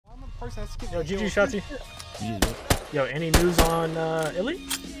person that's getting Yo, GG Shotzzy. Yo, any news on Illy?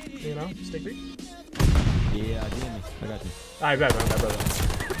 You know, stick beat? Yeah, DM me. I got you. Alright, bet, man, brother.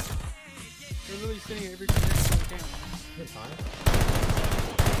 They're really sitting at every connection they can. Good time.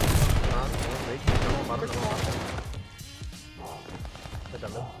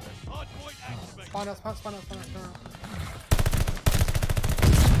 Spawn out.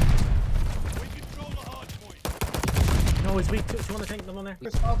 No, he's weak too. Do you want to tank them on there?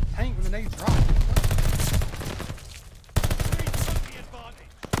 Just up tank when the nade drop.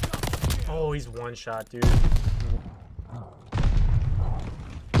 Oh, he's one shot, dude.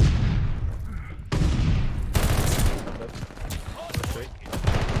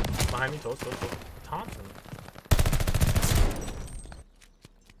 Behind me, close. Thompson.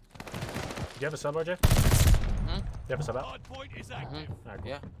 Do you have a sub, RJ? Hmm? Do you have a sub out? Alright, cool.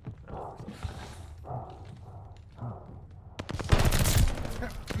 Yeah.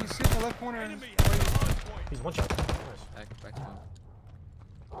 You sit in the left corner. He's one shot. Nice. Back to him.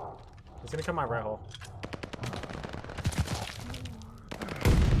 He's gonna come my right hole.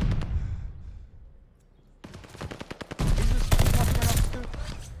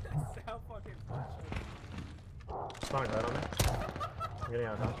 Spawning right on me. I'm getting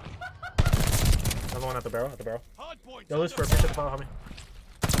out of time. Another one at the barrel. Yo, Luce for a picture to follow, homie.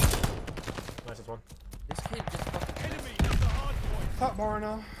 Nice, it's one. This kid just fucking Top bar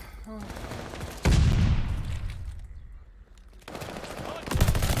now. Oh.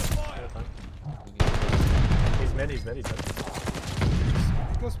 He's mid. He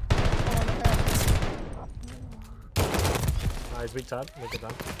goes on the back. He's weak top. Weak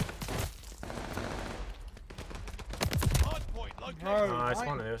top. Bro, I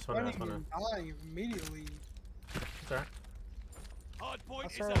spawned it. Dying immediately. It's alright.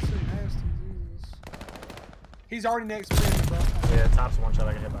 That's so nasty, Jesus. He's already next to him, bro. Yeah, top's one shot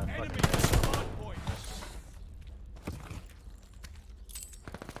I can hit by a fucking.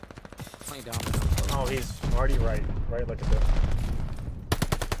 Oh, he's already right. Right, look at that.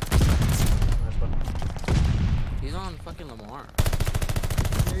 Nice, bro. He's on fucking Lamar.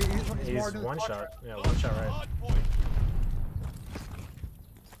 Yeah, he's one shot. Yeah, one shot right.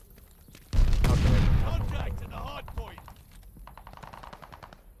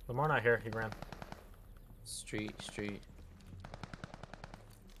 Lamar not here, he ran. Street.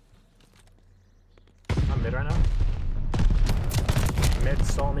 I'm mid right now. Mid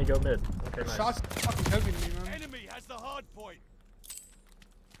saw me go mid. Okay, nice. Shots fucking joking me, man. Enemy has the hard point.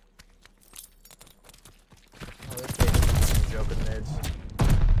 Oh, they're joking mids.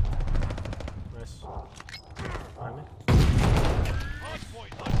 Nice. Behind me. Hard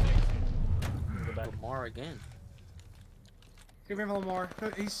point untaken. Go back. Lamar again. Give him Lamar.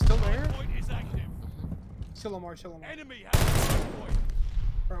 He's still there? Hard point is active. Still Lamar. Enemy has the hard point.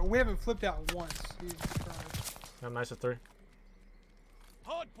 Bro, we haven't flipped out once. Jesus Christ. I'm nice at 3.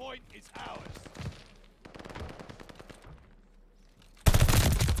 Hard point is ours.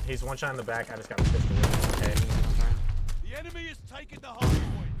 He's one shot in the back. I just got pistol. Okay. The enemy has taken the hard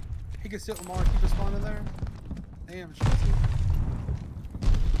point. He can sit Lamar, keep his spawn in there. Damn, Shotzzy.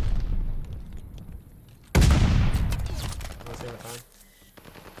 Let's see the time.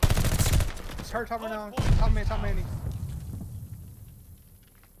 He's hurt top right now. Top man.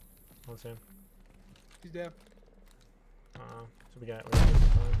 Let's see him. He's dead. So we got some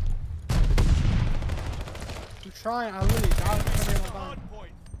time. I'm trying. I literally died for somebody on time.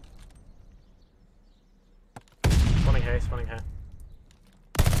 Spawning hay.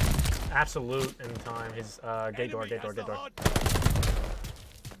 Absolute in time. His gate door.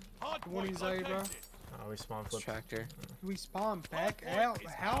 What is that, bro? Oh, we spawn flip. Tractor. We spawn back out.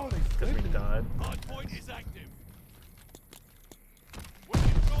 How are they Because we flipping? died. Hard point is active. We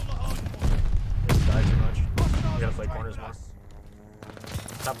control the hard point. We died too much. We gotta play corners more.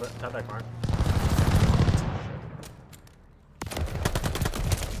 Top back mark.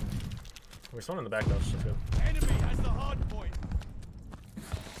 We're still in the back though, so it's good. Enemy has the hard point.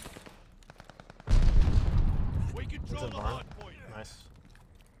 We control the hard point. Nice.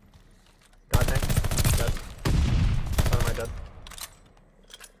 God tank. Dead. How am I dead?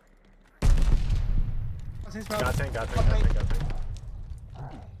 God tank.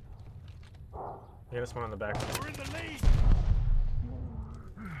 You got this one on the back. We're in the lead.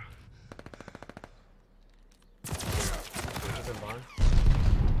 He's in barn.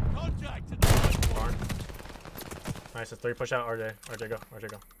 Contact to the hard point. Barn. Nice, it's 3. Push out, RJ. RJ,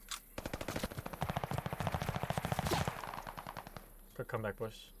 go. Quick comeback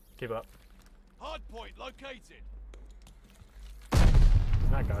push. Keep up. Hard point located.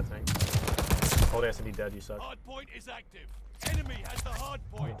 He's not God tank. Hold S and be dead, you suck. Hard point is active. Enemy has the hard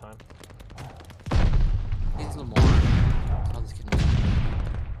point. Good time. He's Lamar. That's how this kid knows.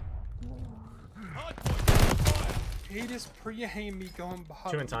 Hard point under fire. He just pre-aimed me going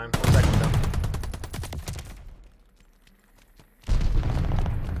behind. 2 in time. 1 second down.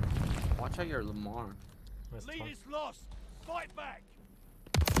 Watch out your Lamar. Nice Lead time. is lost. Fight back.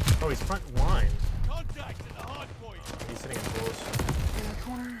 Oh, he's front line. Contact at the hard point. He's sitting in pools. In the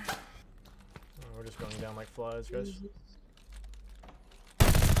corner. Oh, we're just going down like flies, guys.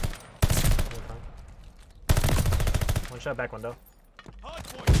 1 shot back window. Hard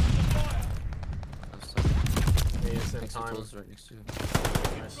point under fire. He's in Next to time. tools right next to him.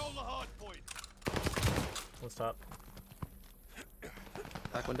 Nice. Control the hard point. What's top?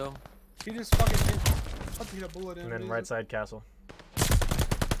 Back window. He just fucking hit. I'll hit a bullet in. And then right side castle. You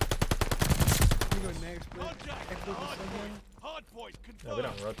go next, bro. Contact at the hard point. Hard point No, confirmed. we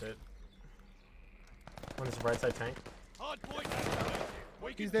don't rotate. One is right side tank. Hard point activated.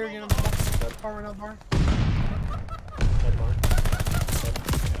 We He's there again. control the hard Bar right now, bar. Dead barn.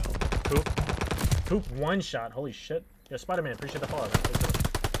 Coop. Coop 1 shot. Holy shit. Yo, Spider-Man, appreciate the follow.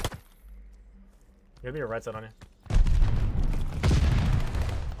 You'll be a right side on you.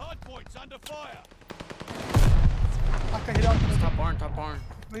 hard point's under fire. I can hit up. Top barn, top barn.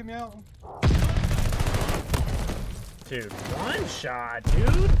 Leave me out. Dude, 1 shot,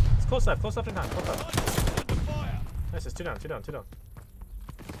 dude. It's close left and down, close left. Hard point under fire. Nice, it's 2 down, 2 down, 2 down.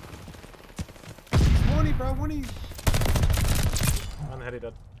 20, bro. 20. On the head, he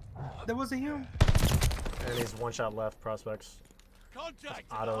dead. That wasn't him. And he's 1 shot left, prospects. Contact at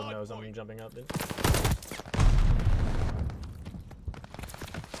the Otto hard knows I'm point. jumping up, dude.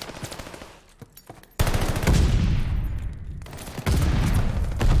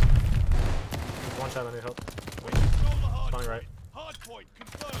 One shot, I need help. We control the hard Flying point. right. Hard point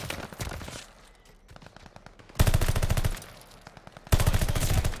confirmed. Hard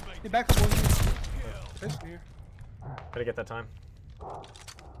point activated. Get back up, boys. Kill. This here. Gotta get that time.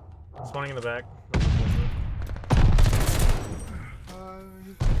 Spawning in the back.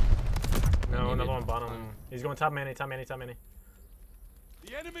 No, another one bottom. He's going top many, top many, top many.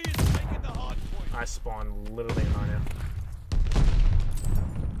 The enemy is taking the hard point. I spawned literally in Narnia.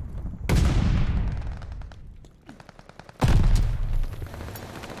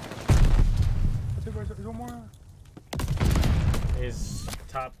 There's one more. He's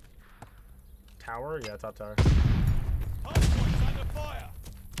top tower? Yeah, top tower. Hard point's under fire.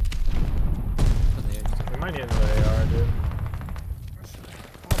 Put the edge. We might need another AR, dude.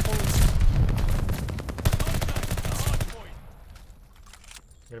 Contact at the hard point.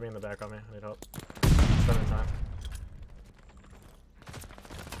 You're gonna be in the back on me. I need help. Spending time.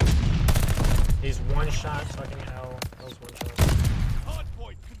 He's 1 shot, fucking L. That was 1 shot. Hard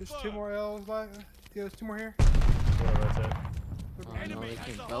point There's confirmed. 2 more L's. Like, yeah, there's 2 more here. Whatever, that's it. Oh, no, Enemy they has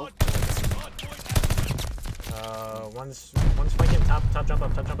came the belt. hard point. Hard point activated. One's flanking top jump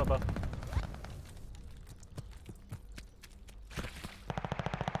up, top jump up.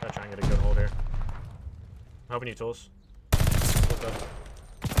 Gotta try and get a good hold here. I'm hoping you tools. On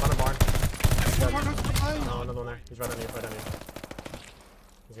the barn. No, another one there. He's right on you, right on you.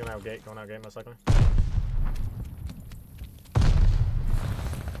 He's going out gate most likely.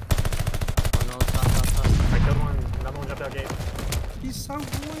 Oh no, top. I killed one, another one jumped out gate. He's so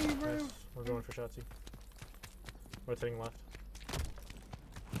boy, bro. Nice. We're going for Shotzzy. Rotating left.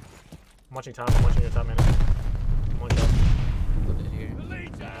 I'm watching top, I'm watching your top man. 1 shot. Put it here. The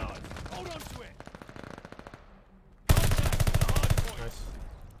lead's ours. Hold on to it. Contact at the hard point. Nice.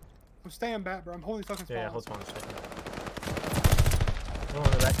 I'm staying back, bro. I'm holding fucking spawn. Yeah, hold spawn. One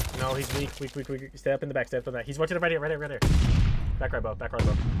in the back. No, he's weak. Stay up in the back, He's watching it right here. Back right, bow. Here,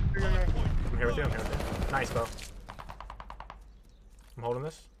 I'm here with you, Nice, bow. I'm holding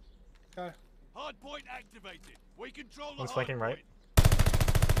this. Okay. Hard point activated. We control the One's hard flanking right. point.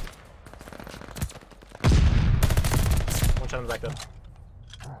 1 shot in the back, though.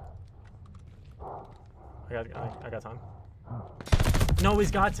 I got time. No,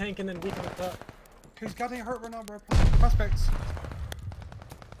 he's got tank and then weak on the top. He's goddamn hurt right now, bro. Prospects.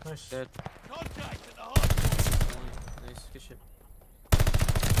 Nice. Dead. Contact at the hard point. Nice, good shit.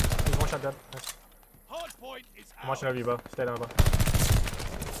 He's 1 shot dead. Nice. Hard point is I'm watching over you, bow. Stay down, bow.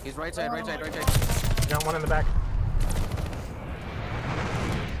 He's right side. Got 1 in the back.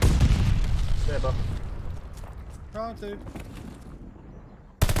 Stay, bow. Round 2.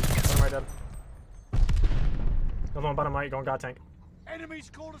 Bottom right dead. Another one bottom right, going god tank.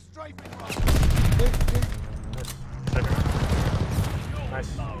 Enemies called a strafing run. Nice. Second. Nice.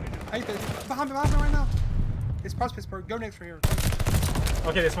 I hate that. Behind me right now. It's prospects, bro. Go next for here.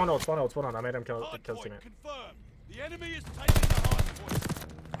 Okay, they spawned ult. I made him kill Hard his point teammate. confirmed. The The enemy is taking the hard point.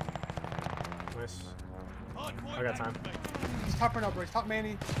 Nice. Hard point I got time. activated. He's top right now, bro. He's top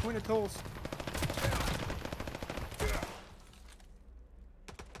Manny. Between the tools.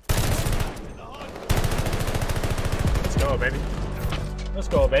 The hard point. Let's go, baby. Let's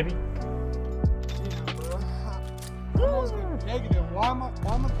go, baby. Damn, bro. I'm always going negative. Why am I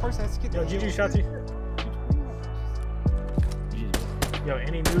the person that's getting Yo, GG Shotzzy. Yo,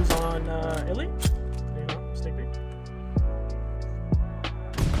 any news on Illy? You know, Stick B?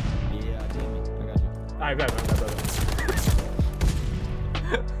 Yeah, damn it. I got you. Alright, got it.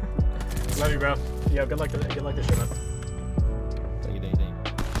 Love you, bro. Yo, good luck to shit, man. Thank you, thank you.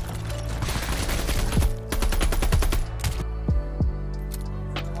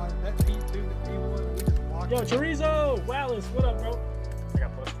 That P2, the P1, we just walked. Yo, Chorizo! Wallace, what up, bro?